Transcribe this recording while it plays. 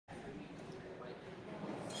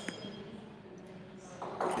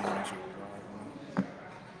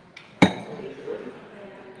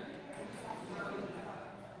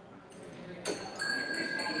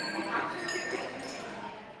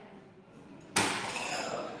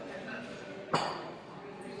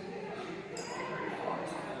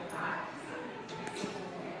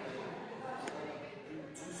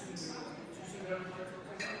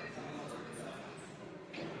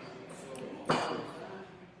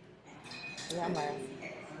All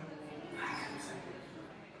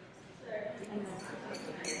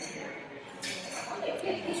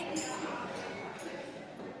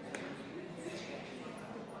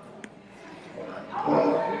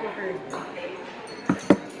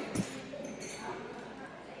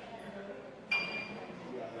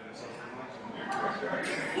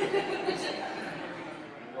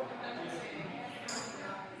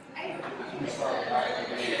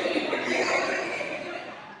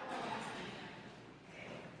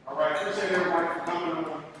right, appreciate everybody for coming. I'm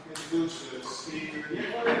going to introduce the speaker.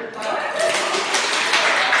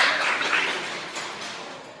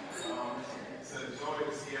 It's a joy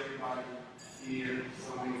to see everybody here,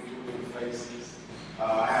 so many beautiful faces. I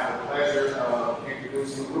have the pleasure of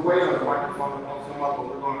introducing, we're waiting on the microphone to come up, but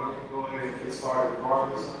we're going to go ahead and get started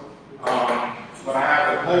regardless. But I have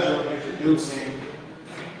the pleasure of introducing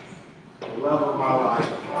the love of my life.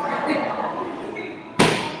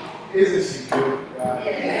 Isn't she good, guys?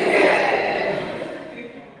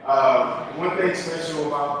 One thing special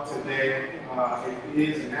about today, it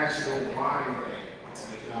is an actual wine day.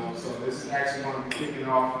 So this is actually going to be kicking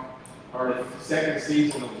off her second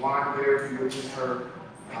season of Wine Therapy, which is her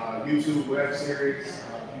YouTube web series.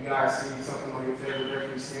 If you guys see something on your favorite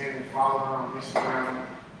referee, stand and follow her on Instagram.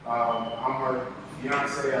 I'm her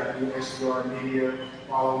fiance. I do S-2 media.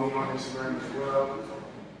 Follow me on Instagram as well.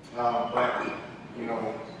 But you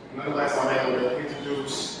know, nonetheless, I'm able to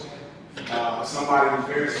introduce somebody who's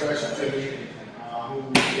very special to me, who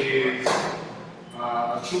is a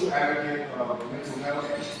true advocate of mental health,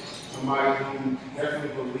 somebody who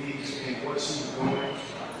definitely believes in what she's doing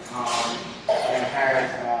and has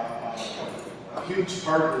a huge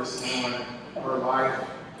purpose on her life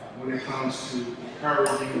when it comes to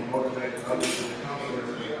encouraging and motivating others when it comes to their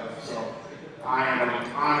mental health. So I am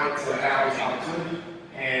honored to have this opportunity,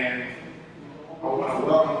 and I want to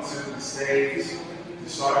welcome to the stage to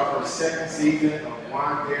start off our second season of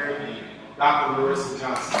Wine Therapy, Dr. Marissa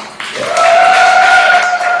Johnson.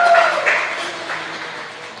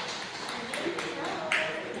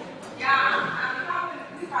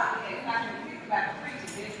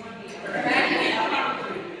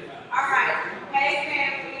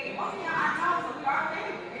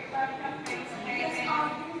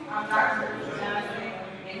 I'm Dr. Marissa Johnson,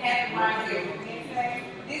 and happy Wine Therapy Wednesday.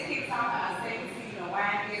 This kicks off our second season of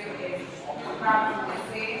Wine Therapy, as Robert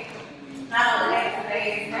said. Not only that, today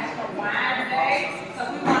is National Wine Day, so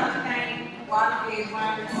we want to thank Watergate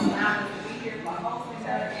Winery for allowing us to be here for hosting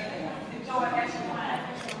us and enjoy National Wine.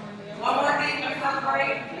 One more thing to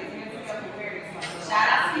celebrate is mental health awareness month. Shout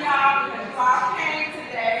out to y'all because you all came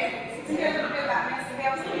today to hear a little bit about mental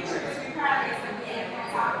health. So we should be proud of this again.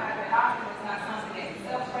 We're talking about that often. It's not something that we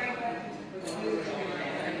celebrate, but it's new to me.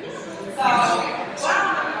 So, what I'm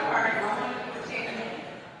going to do first, I want to do a check-in.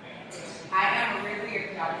 I am a real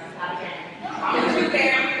weird, y'all. This is not a game. I'm a true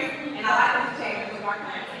therapy, and I like to check in with our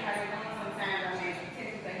clients. How they're doing sometimes. I may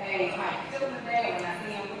tend to say, hey, how you feeling today? When I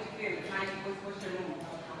see them, what you feeling? What's your mood?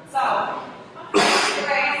 So,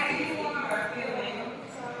 today, these women are feeling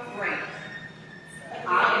great. And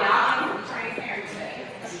I'll be transparent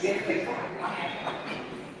today.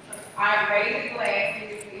 I raise your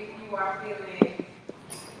glasses if you are feeling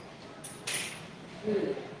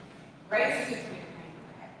good. Raise your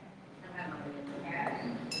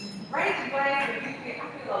Raise your glasses if you feel, I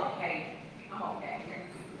feel okay. I'm okay.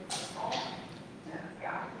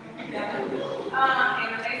 And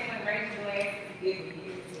the next one, raise your glasses if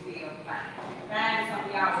you feel fine. Fine is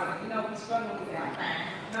something y'all, you know, we struggle with that. Fine.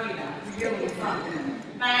 No, you're not. You're dealing with something.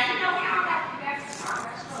 Fine. You know, we all got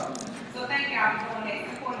struggle. So thank y'all for doing that.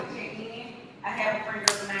 It's important to check in. I have a friend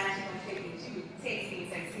of mine, she's going to check in. She would text me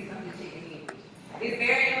and say, see, I'm just checking in. It's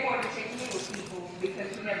very important to check in with people because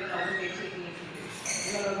you never know when they're checking in with you.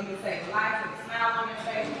 You know, you can save a life with a smile on their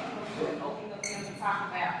face, you can open up them and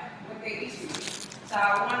talk about what their issue is. So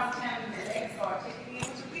I want to challenge you that they can start checking in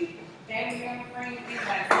with your people. Family, your friends,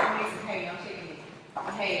 anybody, somebody says, hey, I'm checking in.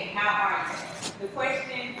 Hey, how are you? The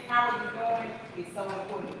question, how are you doing, is so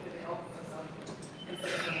important to the open for something. And so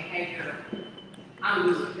again, hey girl,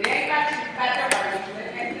 I'm good. They ain't got you about their words, but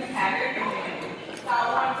they just have their community. So I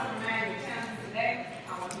want to remind you, challenge today,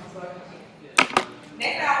 I want you to start to check.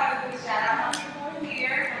 Next, I want to do a shout out on people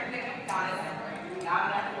here. Y'all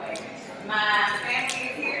got the way. My family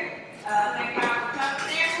is here. Thank y'all for coming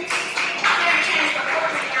there.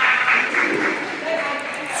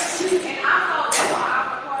 And also, I'm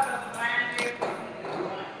a part of the Wine Therapy.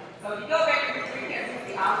 So you go back and recap and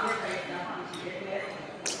see all their faces. I promise you,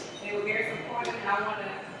 they were very supportive, and I want to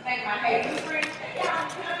thank my Haven friends. Y'all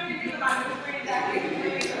come here, these are my new friends out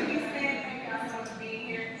here. So you said, thank y'all so much for being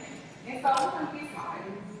here. And so we're going to get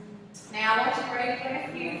started. Now, I want glass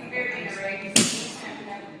is very interesting. If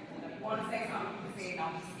you want to say something, you can say it,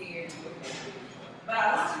 don't be scared. But I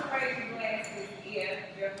want you to raise your glasses if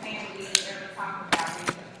your family ever talk about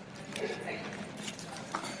it.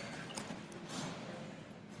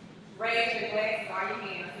 Raise your glasses, or your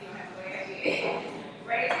hands, you don't have to glass yet.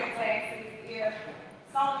 Raise your glasses if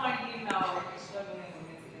someone you know is struggling with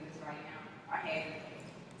mental illness right now, or has it.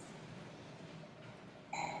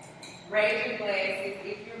 Raise your glasses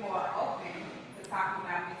if you're more open to talking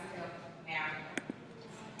about mental health now.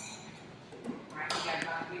 Right, you got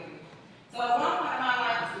about to deal with it. So at one point in my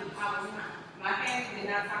life, I was not. My family did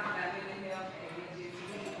not talk about mental health, and it just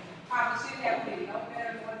probably should have been no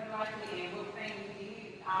better, more than likely, and what thing we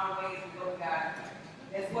did always go to God.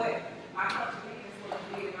 That's what my culture did, that's what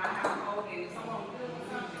we did in my household, and if someone was doing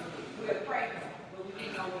something, we would pray for them, but we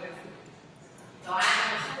didn't know what it was. So I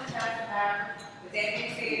never suicide survivor. With that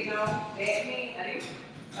being said, no, that means I didn't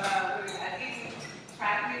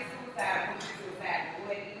try to get suicide, but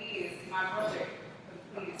what it is, my brother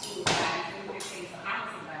completed suicide in 2015, so I'm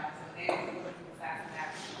a survivor, so that is what suicide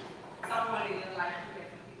survivor. Someone in your life who has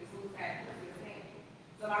completed suicide in 2015.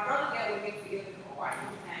 So my brother dealt with mental illness for quite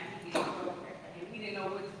some time. He did program, and we didn't know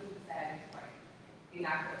what suicide is right. In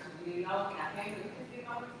our culture, we didn't know, and our family didn't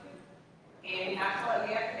know what to do. And I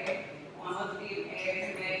shortly after that, my mother did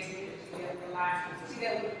have an she dealt with life. She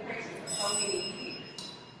dealt with depression for so many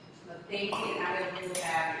years. But things did not ever do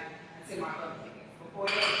about it until my brother came. Before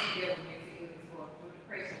that, she dealt with mental illness for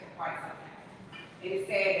depression for quite some time. And it's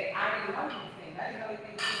sad that I didn't know these things. I didn't know these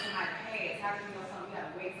things until somebody passed. How do you know something? You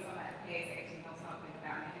have to wait for somebody to pass to actually know something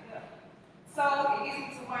about mental health. So it gets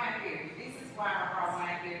into wine theory. This is why I brought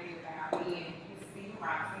wine theory about me and Mr. Stephen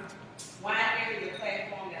Robinson. Wine theory is a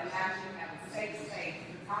platform that allows you to have a safe space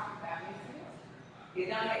to talk about mental health. It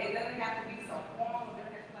doesn't have to be so formal, it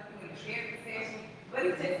doesn't have to be like in a therapy session, but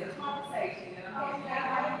it's just a conversation. And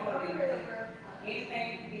anything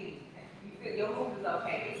you need, you feel your mood is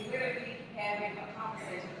okay. It's literally having a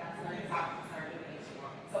conversation about certain topics, certain issues.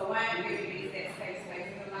 So wine theory is that safe space.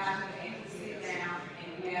 It allows you to actually sit down and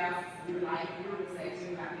have your life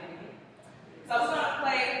conversation about mental health. So we're going to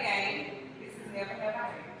play a game. This is Never Have I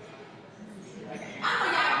Ever. I know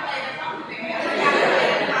y'all play the song with me. I know y'all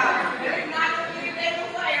play the song. But it's not going to be a better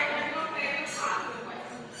way. We're going to play the song with me.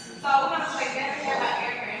 So we're going to play Never Have I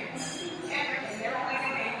Ever. Ever. And never play the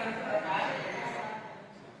game. We're going to play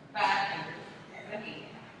 5 fingers. Again.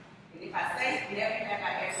 And if I say never have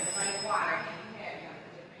I ever drink water, and you have none,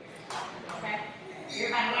 okay?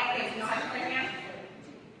 Everybody like this. You know how to play now?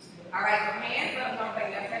 All right, so hands up. We're going to play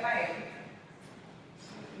Never Have I Ever.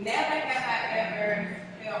 Never have I ever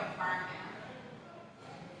felt burnt out.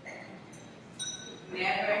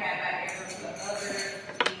 Never have I ever put others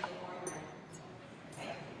before me.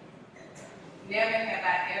 Never have I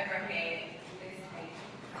ever had this patience.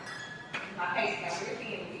 My patience got really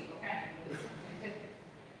in people, okay?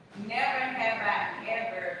 Never have I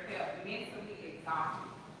ever felt mentally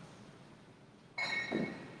exhausted.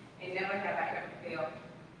 And never have I ever felt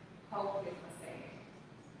hopeless or sad.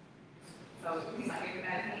 So we like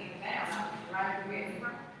everybody's hands down, right where it's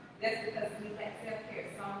from. That's because we let self-care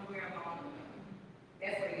somewhere along the way.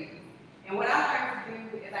 That's what it is. And what I learned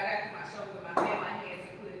to do is I got to my shoulder with my family, I had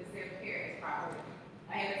to put self-care as priority.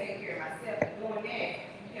 I had to take care of myself. And doing that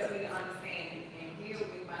helped me to understand and deal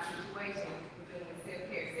with my situation with dealing with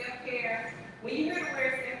self-care. Self-care, when you hear the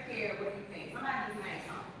word self-care, what do you think? Somebody just name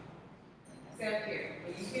something. Self-care.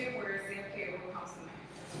 When you hear the word self-care, what comes to mind?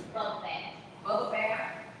 Bubble bath. Bubble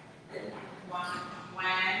bath.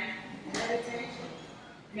 Wine. Meditation.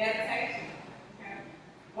 Meditation. Okay.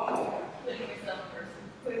 One more. Putting yourself first.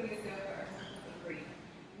 Putting yourself first. Agree.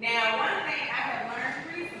 Now, one thing I have learned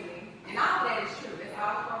recently, and all that is true, it's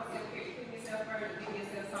all about self-care. Putting yourself first, giving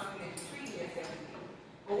yourself something that you treat yourself to.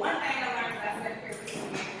 But one thing I learned about self-care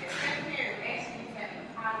recently is that self-care is actually having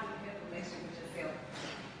a positive relationship with yourself.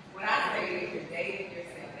 What I say is you're dating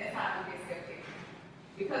yourself. That's how you get self-care.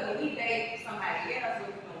 Because when we date somebody else,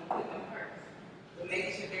 we're going to put them first. We're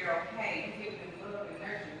making sure they're okay. You give them love and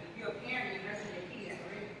nurture. If you're a parent, you're nurturing your kids.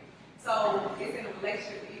 So it's in a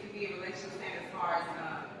relationship. It can be a relationship as far as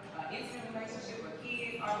intimate relationship with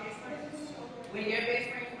kids or best friends. When your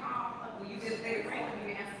best friend calls, when you just let it ring,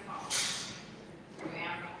 you answer the phone. You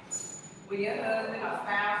answer. When your husband or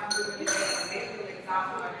spouse or you're mentally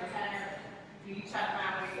exhausted or tired, you try to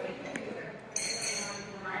find ways to make them feel better.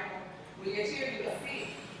 Right? When your children are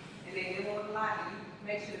sick and they deal with a lot, you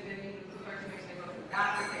make sure that they need to first make sure they go to the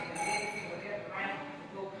doctor, take the medicine, whatever, right?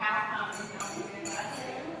 Go power confidence,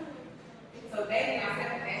 so dating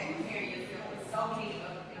yourself is actually caring yourself with so many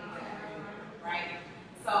other things that are doing, right?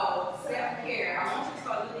 So self-care, I want you to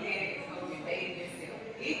start looking at it so you're dating yourself.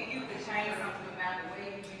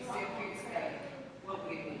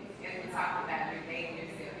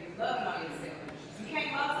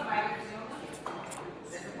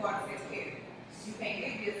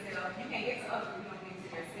 others, you're gonna give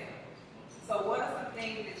to yourself. So what are some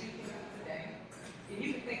things that you can do today? If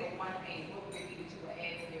you can think of one thing, what would it be that you would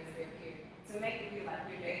add to your self-care to make it feel like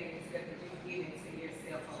you're dating yourself, that you're giving to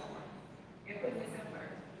yourself more? And put yourself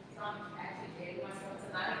first. So I'm actually dating myself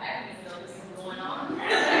tonight. I didn't even know this was going on.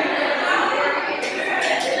 That's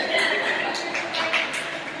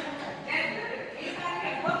good. Anybody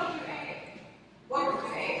else, what would you add? What would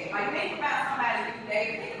you add? Like, think about somebody you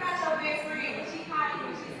dated. Think about your best friend. When she called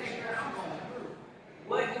you and she said, girl, I'm going through.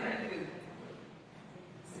 What do you do?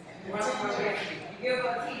 Run from your best friend. You give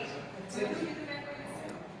her a teacher. So do you do that for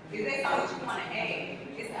yourself? Is that something you want to add?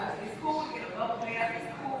 It's cool to get a bubble bath.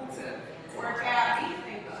 It's cool to work out. These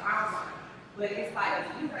things are awesome. But it's like, if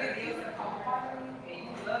you give yourself a heart and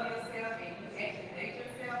you love yourself and you actually date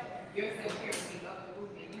yourself, your self-care will be up the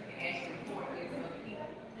roof and you can actually pour it into other people.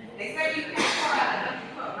 They say you can't pour out an empty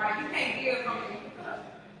cup, right? You can't give from an empty cup.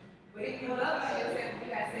 But if you love yourself, you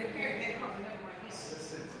got self-care, that comes from everyone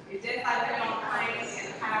else. It's just like when on planes and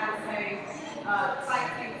the pilot say, flight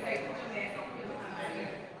people say, put your mask on, put your mask on.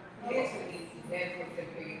 Literally, that's what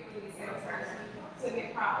self-care is. Put yourself first, to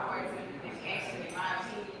get proper words, and actually, in my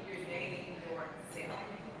opinion, you're dating yourself. So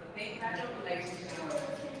think about your relationship,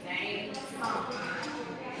 name, something.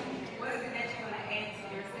 What is it that you want to add to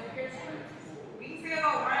your self-care? We can still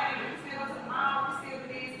go running, we can still go to the mall, we can still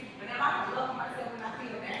do this, but then I can love myself when I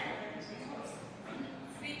feel down.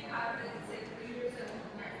 Speak out of it, to yourself.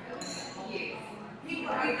 Yes.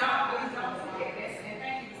 People, we don't forget this, and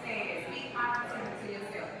thank you for saying that. Speak positive to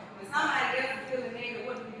yourself. When somebody else is feeling negative,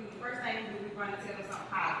 what do we do? The first thing we do, we run and tell them something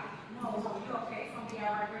positive. No, you okay? It's gonna be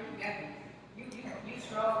all right, girl. You got it. You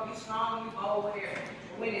strong, you bold, whatever.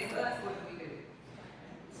 But when it's us, what do we do?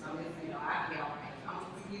 So I get all right. I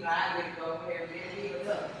let it go, whatever. Let it build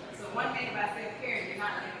up. So one thing about self-care, you're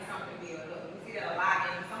not letting something build up. You see that a lot,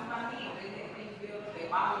 and sometimes they let things build up, they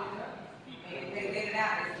bottle it up. And if they let it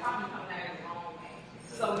out, it's probably coming out in the wrong way.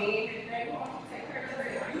 So men, they want to take care of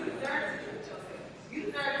yourself. You deserve to treat yourself.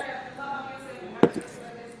 You deserve to have to love yourself and nurture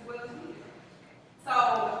yourself as well as you. So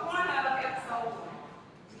the point of episode 1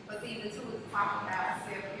 for season 2 is to talk about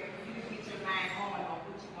self-care. For you to get your mind going on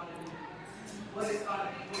what you want to do. What it's going to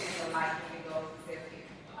be good in your life when it goes to self-care.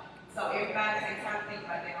 So everybody takes time to think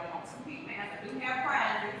about that. I want 2 people. I do have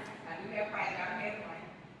prizes. I don't have one.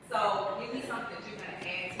 So give me something that you're going to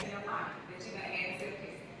add to your life. You're going to add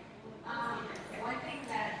self-care? One thing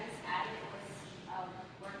that I just added was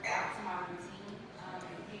work out to my routine and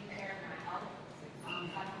take care of my health. So I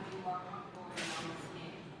can be more comfortable in my own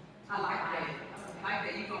skin. I like that.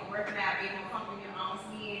 You're going to work it out, being more comfortable in your own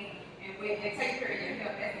skin, and take care of your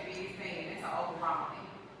health. That's the biggest thing. That's an overall thing.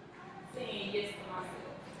 Saying yes to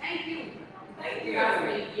myself. Thank you. Thank you. I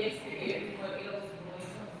say yes to everyone else when it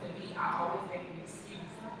comes to me. I always make an excuse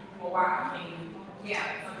for why I can't. Yeah.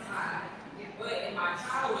 Sometimes. But in my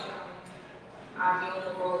childhood, I built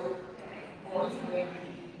a road going to every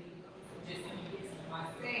just to be yes to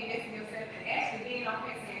myself. Saying yes to yourself and actually being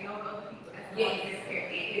okay saying no to other people. That's Yes. self-care.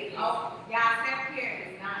 It is y'all self-care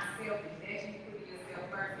is not selfish. That's you putting yourself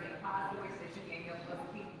first in a positive way so that you can help other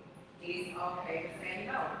people. It's okay to say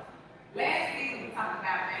no. Last season we talked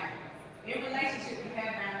about boundaries. In relationships you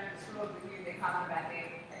have boundaries, struggles here, they talk about that.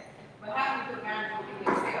 But how do you put boundaries within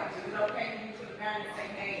yourself? Is it okay for you to put a boundary and say,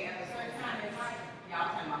 hey, at a certain time in life,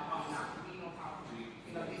 y'all turn my phone off. We don't talk to you.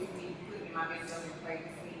 This is me putting my mental health in place,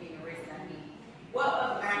 this is me getting the rest I need. What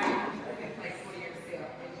other boundaries do you put in place for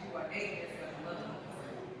yourself as you are dating yourself and loving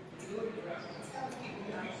yourself? Do it. Tell people,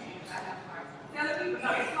 telling people no,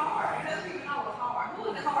 it's hard. Telling people no, it's hard. Who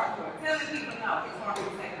is it hard for? Telling people no, it's hard to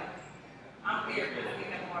say no. I'm there because I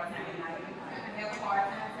have a hard time tonight. I have a hard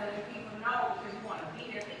time telling people no because you want to be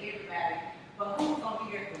there for everybody. But who's going to be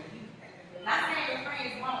there for you? Not saying your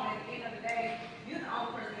friends won't. At the end of the day, you're the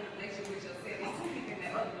only person in a relationship with yourself. There's 2 people in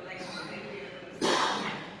that other relationship that you're there for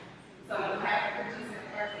themselves. So you have to put yourself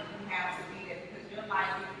first and you have to be there because your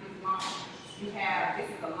life is long. This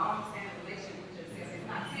is a long-standing relationship with yourself. It's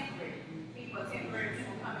not temporary. People are temporary.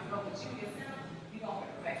 People come and go, but you yourself, you're going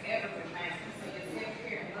to forever remain. So your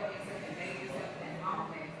self-care and love yourself and date yourself and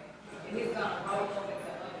long last. And it's going to roll over to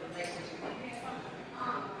other relationships. I'm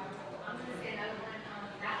going to say another one.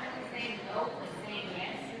 Not really saying no, but saying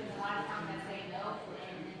yes. Because a lot of times I say no,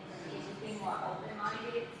 and it's just being more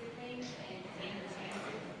open-minded to things and taking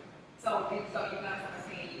chances. So you're going to start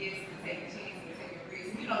saying yes to take a chance and take a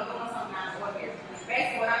risk. Doing something out of ordinary.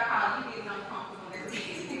 Basically, what I call you getting uncomfortable. That's what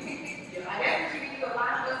you do. A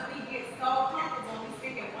lot of us, we get so comfortable when we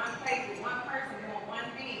stick in one place with one person doing one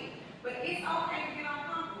thing. But it's okay to get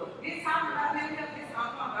uncomfortable. This talking about mental health is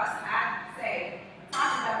uncomfortable. I say,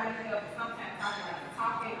 talking about mental health is sometimes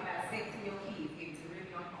talking about sex to your kids. It's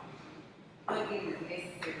really uncomfortable. it is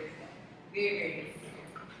necessary. Very, very necessary.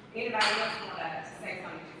 Anybody else want to say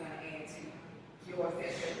something you're going to add to your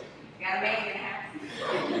session? Got a man in the house?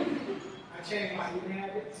 I changed my eating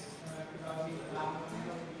habits because I was eating a lot more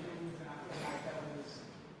healthy foods, and I feel like that was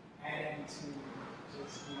adding to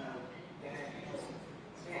just, that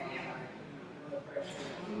blood pressure.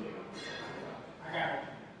 I got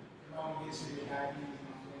a long history of diabetes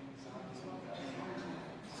and things, so I just want to change.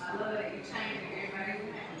 I love that you changed it. Everybody who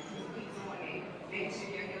has to keep doing it. Make sure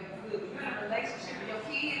your health is good. You're in a relationship with your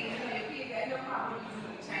kids, and your kids got no problem. You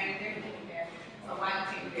need to change everything there. So why you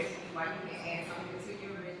can't rest you? Why you can't add something to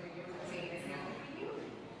your regimen, your routine that's healthy for you?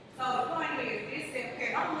 So the point is, this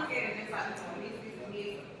self-care, don't look at it just like this.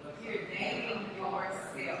 You're dating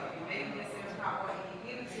yourself. You're making yourself priority. You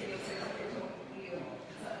give it to yourself that you can give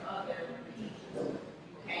to other people.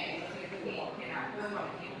 Okay? So if you cannot feel what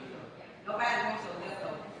you give. Nobody wants your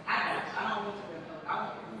leftover. I don't want your leftover. I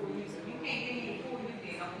want the full you. So if you can't give me the full you,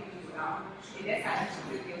 then don't give me it all. And that's how you should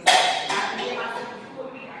live yourself. I can give myself the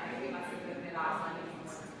full me. I can give myself the last I need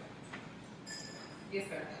more. Yes,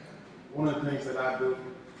 sir. One of the things that I do,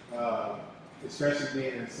 especially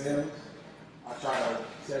being in sales, I try to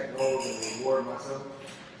set goals and reward myself.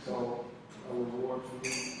 So a reward for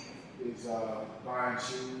me is buying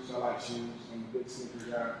shoes. I like shoes. I'm a big sneaker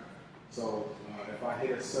guy. So if I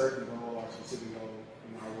hit a certain goal or a specific goal,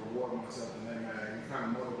 I reward myself in that matter. And it kind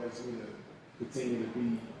of motivates me to continue to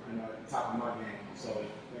be at the top of my game. So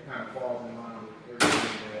it kind of falls in line with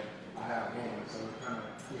everything that I have going. So it kind of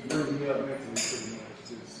builds me up mentally pretty much,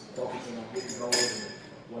 just focusing on getting goals and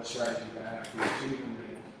what strategies I have to achieve them.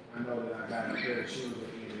 I know that I got a pair of shoes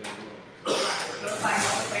at the end of that day. Looks like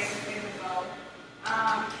motivation is the goal.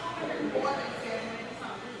 More than 7 minutes,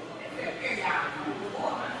 something. It's a period out.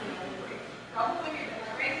 More than 7 minutes. So who in here,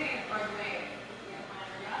 raise your hand for the man.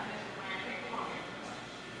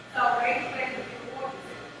 So raise your hand to reward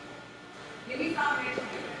yourself. Give me something that you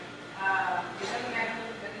do. It doesn't matter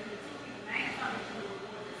who, but if it's 2 people, name something to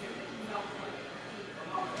reward yourself that you know for the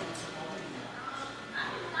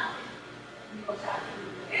you go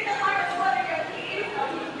shopping. It's just like a water your kids, so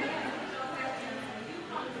you can put yourself in, you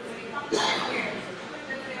come to it, come down here, put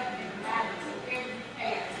yourself in balance to every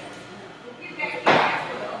task. Get that kid out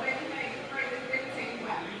to it, baby, make it pray with everything you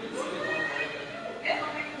have. That's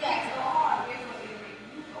what makes you so hard, that's what it makes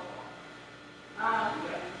you so hard.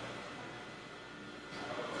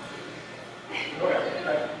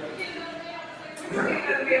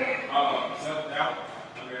 Self-doubt.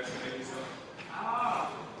 Underestimating yourself. Oh,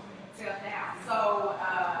 self-doubt. So,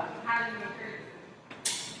 how do you improve?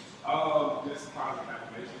 Just positive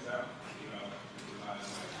affirmations out. Realize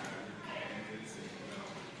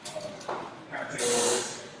kind of take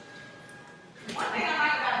risks. One thing I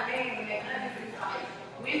like about dating and that others is like,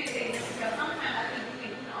 women say this because sometimes I think we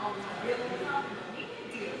can really do something, but we can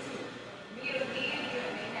deal too. Men and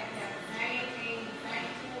they have to have the same thing, the same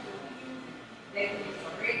tools that we use. They can be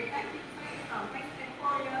already, thank you for saying something. Thank you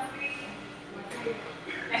for your speech.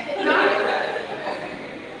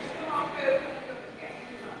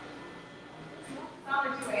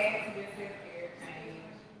 Something you add to your self-care change.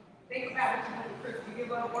 Think about what you do for Christmas. You give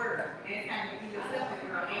her a word, and it's time to be yourself and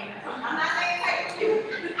girl. I'm not saying take you.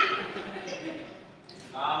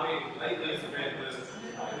 I mean, lately it's been just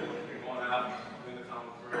going out, spending time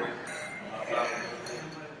with friends.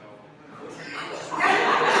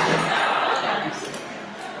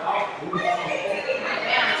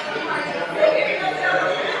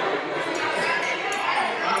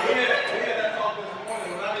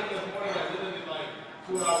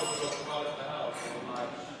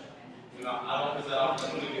 I don't miss that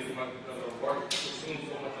opportunity as much because of work. Consume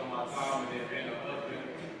so much of my time, and then being a husband,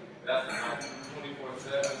 that's like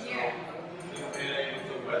 24/7. Yeah. So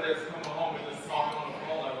whether it's coming home and just talking on the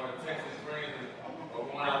phone, like, or texting friends, or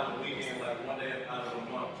going out on the weekend, like one day out of the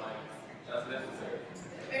month, like that's necessary.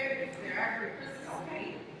 Very necessary. I agree. Christmas is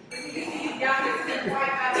okay. Y'all just sit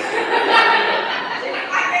quiet about it.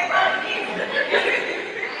 Like they love it.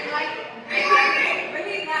 But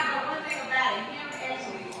he's not. But one thing about it, him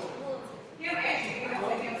actually dealing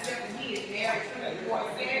with himself, and he is married to the boy,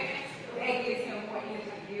 that gives him more energy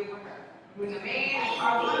to deal with her. When the man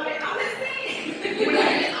or woman, I'm just saying. When we are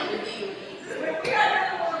dealing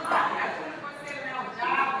with a lot, that's 24/7 on a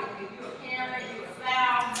job. If you're a parent, you're a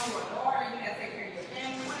spouse, you're a daughter, you got to take care of your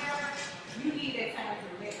family, whatever. You need that time to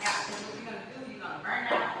let out. So what you're gonna do, you're gonna burn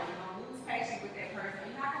out, or you're gonna lose patience with that person.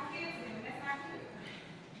 You're not gonna feel them, and that's not good.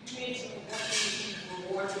 You mentioned one thing you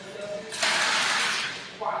reward yourself.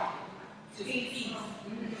 Why? To be peace.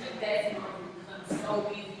 And that's going to become so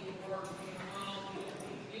easy to work with your mom, just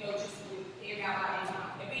with everybody.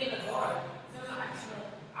 And being a daughter, sometimes,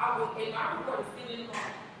 I would, if I want to sit in the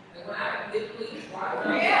car. And when I literally drive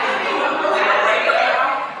around, Yeah.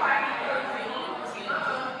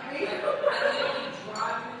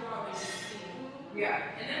 Yeah.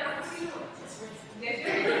 and then I can see what just That's like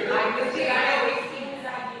it. the thing I always see as I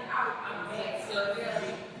get out, I'm back. So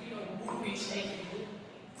moving, shaking, moving.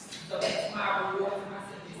 So that's my reward for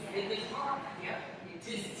myself. Just in this car. Yeah.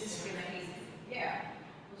 Just relax. Yeah.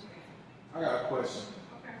 I got a question.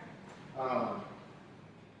 Okay.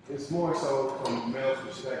 It's more so from a male's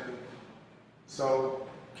perspective. So,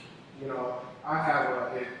 you know, I have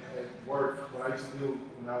at work, what I used to do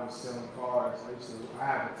when I was selling cars, I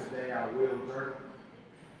have a today I will journal.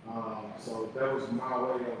 So that was my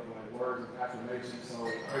way of like words of affirmation. So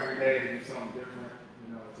every day to do something different.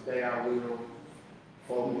 You know, today I will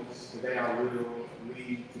focus, today I will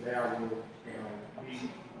lead, today I will, be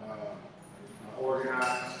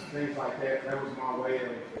organized, things like that. That was my way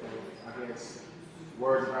of, I guess,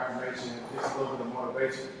 words of affirmation, just a little bit of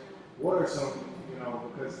motivation. What are some,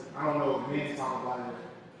 because I don't know if men talk about it,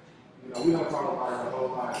 we don't talk about it a whole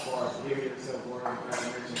lot as far as giving yourself words of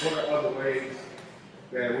affirmation. What are other ways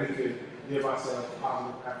that we could give ourselves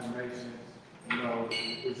positive affirmations?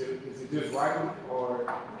 Is it just writing or?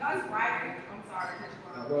 No, it's writing. I'm sorry.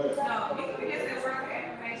 Go ahead. No, you can just work with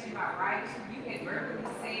information about writing. You can verbally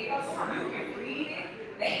say it. You can read it.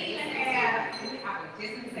 They even have, I was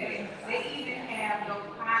just gonna say, they even have those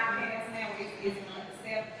podcasts now where it's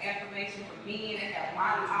self-affirmation for men and have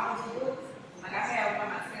all the books. Like I have one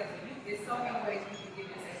myself, and there's so many ways you can give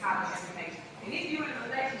yourself positive affirmation. And if you're in a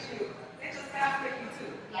relationship, let your spouse with you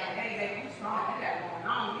too. Like, hey, baby, you strong, you got going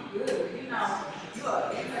on, you good, you're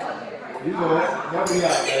intelligent person. You know, help me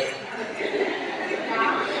out, baby.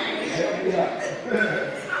 Help me out.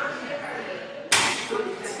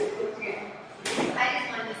 I just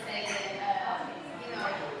wanted to say that,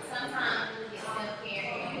 sometimes we get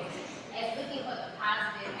self-care as looking for the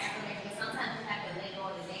positive affirmation. Sometimes you have to let go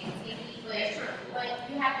of the negativity, but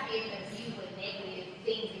you have to be able to view with negative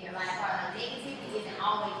things in your life. Negativity isn't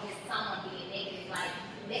always just someone being negative. Like,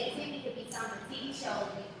 negativity could be some of the TV shows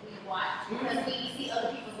we watch, because we see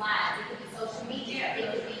other people's lives. It could be social media, it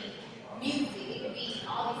could be music, it could be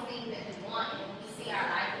all these things that we want, and we see our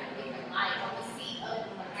life in a different light, or we see other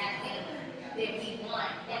people have things that we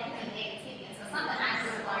want, that could be negativity. So something I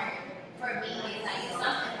just learned for me is like, if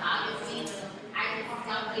something bothers me, I just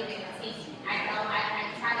don't give it attention. I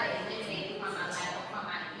try to eliminate it from my life or from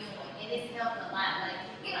my viewpoint, and it's helped a lot. Like,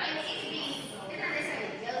 and it could be, it's not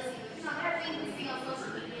necessarily jealousy, but there are things we see on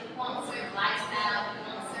social media, we want a certain lifestyle, we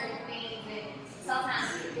want certain things, and sometimes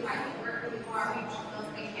we feel like we work really hard, we want those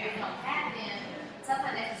things, and we don't have them.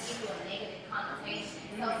 Sometimes that can give you a negative connotation.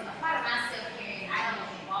 So a part of my self-care, I don't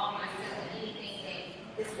involve myself in anything that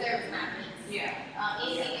disturbs my peace. Yeah.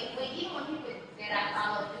 Even when people that I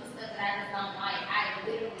follow do stuff that I just don't like, I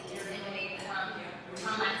literally eliminate it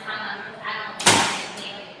from my timeline, because I don't want that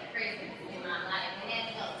negative presence in my life, and that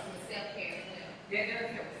helps with self-care as well. That does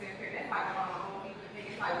help with self-care. That's like one of my own people think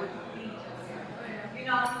it's like what you feed yourself. You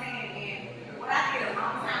know what I'm saying? And what I did a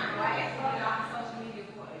long time ago, I had put it on social media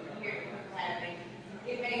for a year because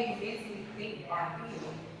it made me mentally think or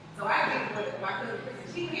feel. So I think with my cousin,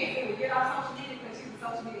 she can't even get on social media because she's a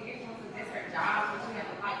social media influencer. That's her job, so she has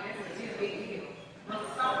to like, that's a she's a big deal. But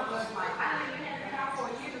some of us, like, I didn't even have to out for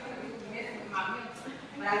a year because it was messing with my mental.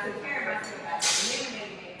 But I took care of myself. I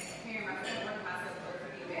eliminated it, took care of myself, working myself to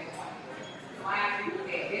get back on. So I agree with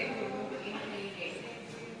that. Definitely moving anything negative.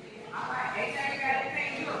 All right, AJ, you got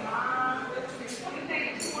anything? You a mom?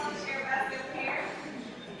 Anything that you want to share about self-care?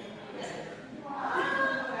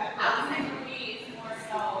 I would say for me, it's more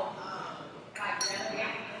so, like,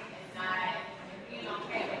 relegating and not,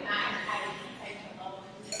 having not having to take the load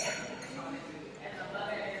as a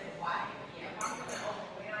mother and as a wife. If I'm going to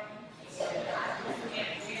overwhelm you, and I just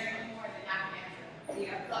can't bear anymore, then I can answer.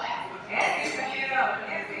 Yeah. So after Asking for help.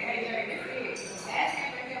 That's it, AJ. That's it.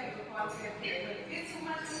 Asking for help is a part of self-care. But if it's too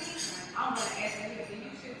much for me, I'm going to ask for help. And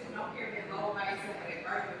you should too. Don't carry that load by yourself or that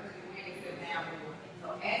burden because you weigh yourself down more. So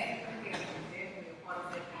asking for help is definitely a part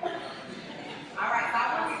of self-care. All right, so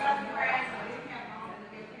I want to get out the grass. So this can't go on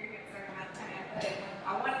in the period of a certain amount of time. But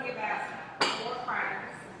I want to give out 4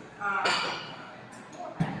 primers.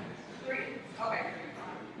 3. Okay.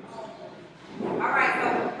 All right,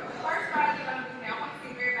 so the first part you're going to do now, I want to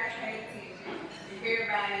see if everybody pay attention. If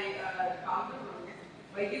everybody calls the room.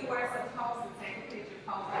 But you were supposed to take a picture,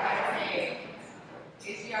 post it on tag.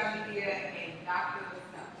 It's your media and Dr.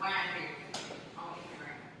 Wine on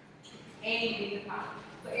Instagram. And you need to call.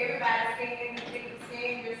 So everybody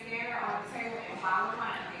scan your scanner on the table and follow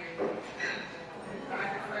Wine here. All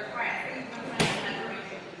right, the first round. Please don't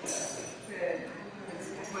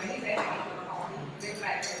to But he's at home. They're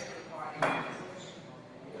back to the party.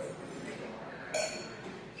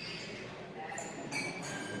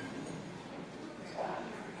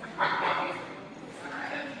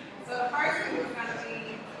 So the first one is going to be,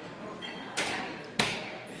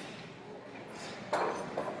 I'm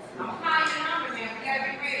going to call your number now. You got to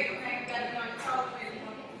be ready, okay? You got to be on your toes ready.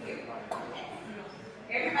 You're going to get it.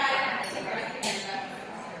 Everybody, take your hands up.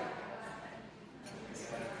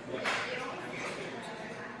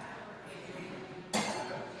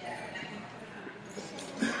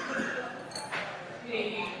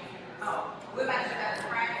 Oh, we're about to practice.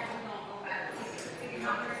 We're going to go back to the ticket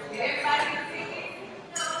number. Did everybody get a ticket?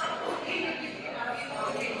 No. Even if you know, you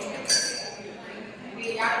get it. We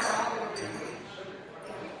got it all over.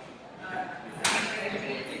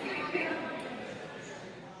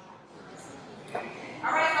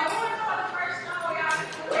 All right, so who wants to call the first show, y'all?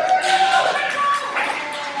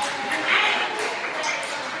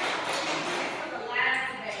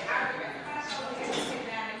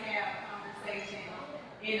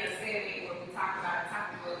 In a setting where we talk about a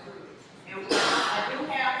topic of group. And I do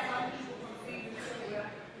have some people from season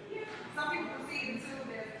 2. Some people from season 2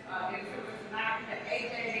 that is super tonight. We have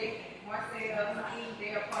AJ, Marcel, Steve,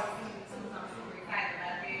 they're part of season 2, so I'm super excited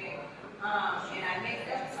about that. And our next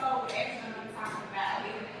episode, we're actually going to be talking about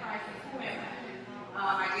living in Christ and who am I?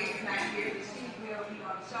 I guess it's not here, but she will be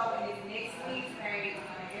on the show, and it's next Wednesday,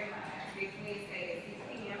 next Wednesday at 6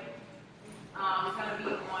 p.m. It's going to be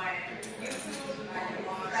on YouTube, my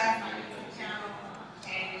YouTube channel,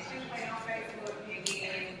 and it's should play on Facebook.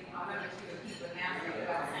 Again, I'm going to let you keep announcing it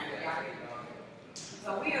about time that y'all hear. So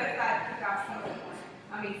we are excited to kick off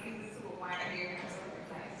season 2 of Wine here.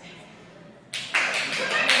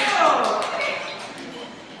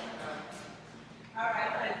 All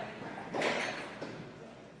right.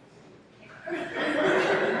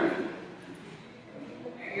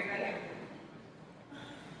 Everybody.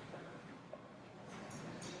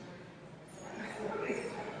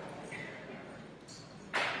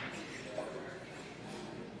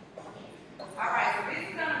 All right, so this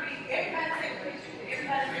is going to be, everybody take a picture.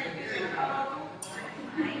 Everybody take a picture. All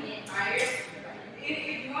right. If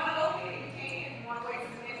you want to go ahead, you can. If you want to wait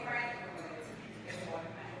till the next round, that's more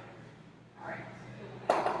than that. All right.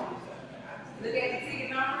 Look at the ticket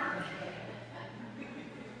number.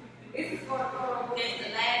 This is for the photo. That's the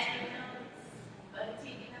last number, but the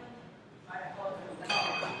ticket number.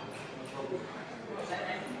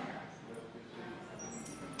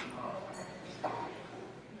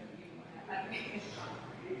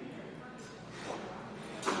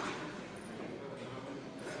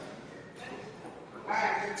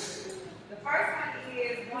 Alright, the first one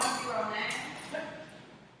is 109.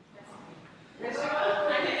 That's your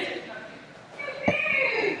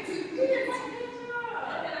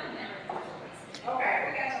okay,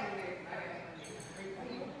 we got some here.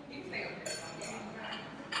 You can stay up there.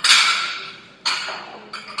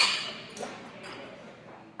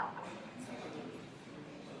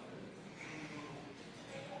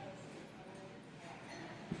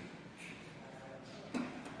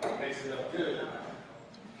 Makes it look good.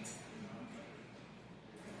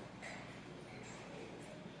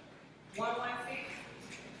 116.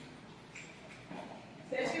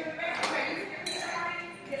 Says you remember, okay, you can read already?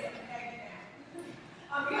 Yes,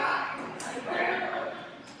 I'm God.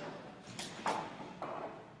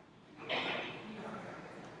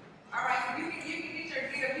 All right, so you can get your,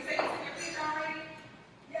 you say you took your picture already?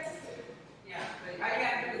 Yes. Yeah, but all you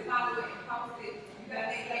gotta do is follow it and post it. You got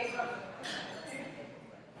that later up.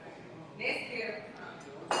 Next year.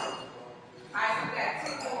 All right, so we got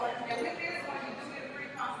 2 more. And with this one, you do get a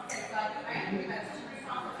free consultation. So I do have you got 2 free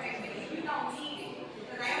consultations. If you don't need it,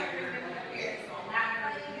 because I haven't really been prepared, so I'm not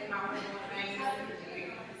going to get my money on things.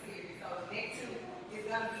 So the next 2 is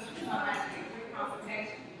going to be somebody to get a free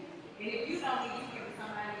consultation. And if you don't need it, you give it to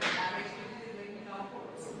somebody else. I'll make sure you do it, you know,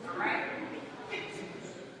 all right?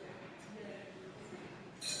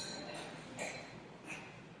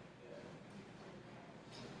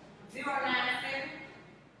 097.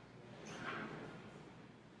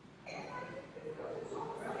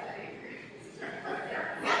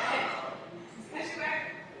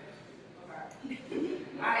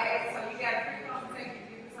 Alright, so you got a free consultation,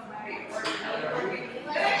 give it to somebody at work.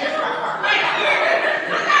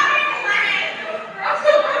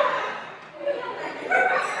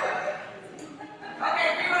 Okay,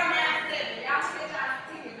 097. Y'all should get y'all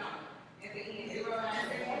ticket number at the end. 097.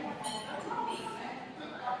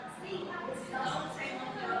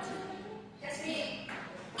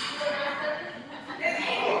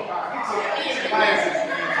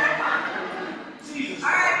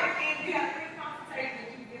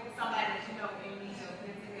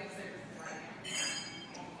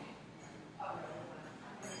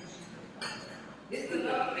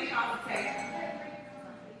 consultation.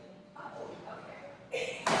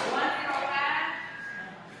 105.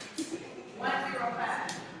 105.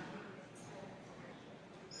 105.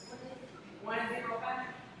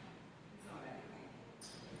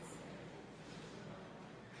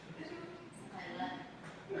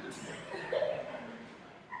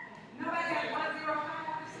 Nobody has 105?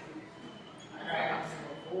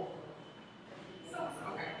 So,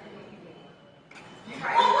 okay. You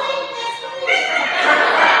right.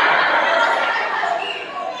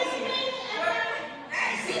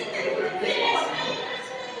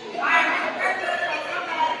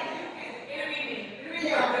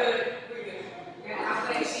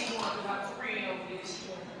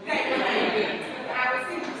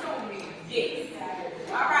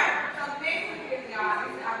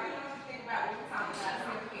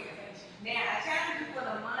 Now, I challenge you for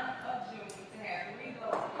the month of June to have 3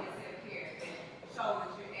 goals for your self-care that show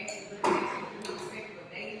that you're actually looking at you respectful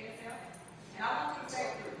of dating yourself. And I want you to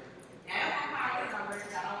say through. Now, I'm not going to work,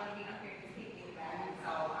 I don't want to be unfair to pick anybody.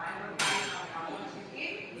 So I'm going to do something. I want you to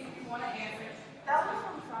if you want to answer 3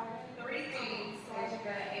 things that you're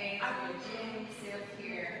going to add to your June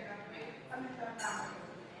self-care.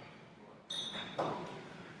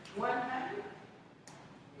 100?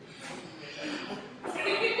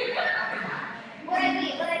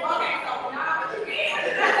 Okay, so now what you get.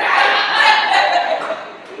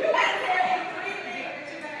 You gotta tell me 3 things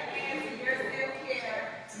that you're gonna add to your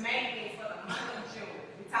self-care maintenance for the month of June.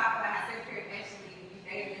 We talked about how self-care actually you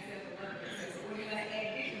dating yourself and loving yourself. So what are you gonna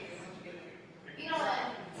add differently than what you do? You know what?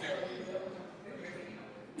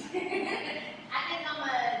 I think I'm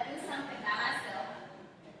gonna do something by myself.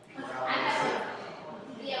 I have to,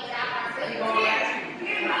 yeah, without my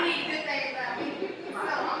I need good things about me. So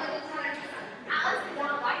I'm gonna just try to do something. I honestly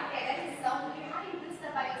don't like that. That is so weird. How do you do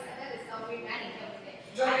stuff by yourself? That is so weird. I need help with that.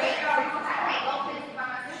 I can't go places by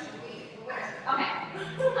myself. It's weird. But whatever. Okay.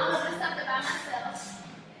 I'm gonna do something by myself.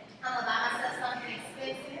 I'm gonna buy myself something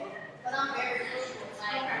expensive, but I'm very frugal.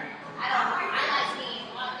 Like I like seeing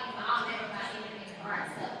a lot of things, but I'll never buy anything for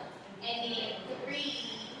myself. And then 3,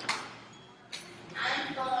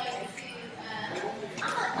 I'm going to I'm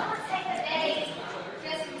gonna take a day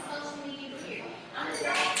just from social media here. I'm just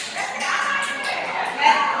going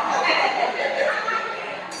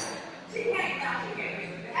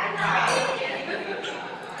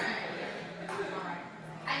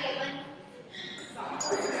I get money.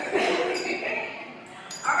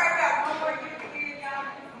 All right, got one more you can give y'all.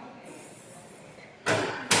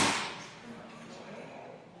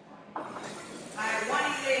 All right,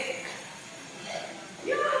 111.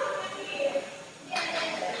 You know what it is.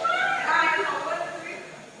 All right, so what are the 3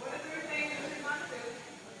 things that you want to do?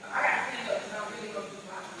 I got to stand up because I'm really going to do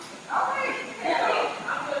my Okay.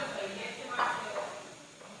 I'm going to say yes to myself,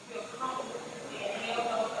 feel comfortable, and hell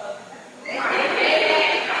no to others.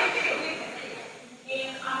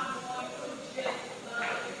 And I'm going to just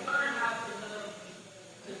learn how to love me.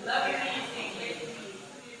 To love me and say yes to me.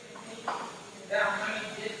 That I'm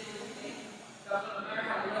learning just this thing. So I'm going to learn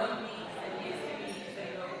how to love me, say yes to me, and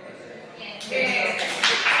say no to others. Yeah.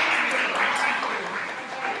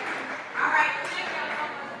 All right, thank y'all so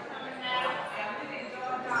much for coming out. And we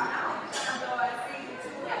enjoyed y'all. I hope you enjoyed season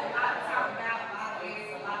 2. We have a lot to talk about, a lot of ways,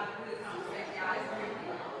 a lot of good conversation. Y'all, it's really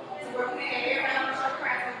good. So we're going to have everybody on the show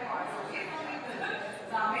crack so far. So it's going to be good.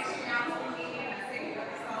 So make sure y'all tune in. The second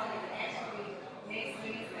episode is actually next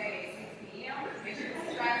Wednesday at 6 p.m. Make sure to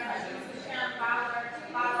subscribe to our YouTube channel,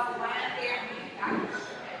 follow Wine Therapy.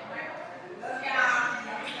 Love y'all.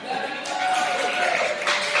 Love you.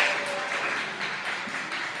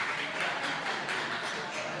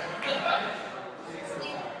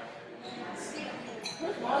 Sleep.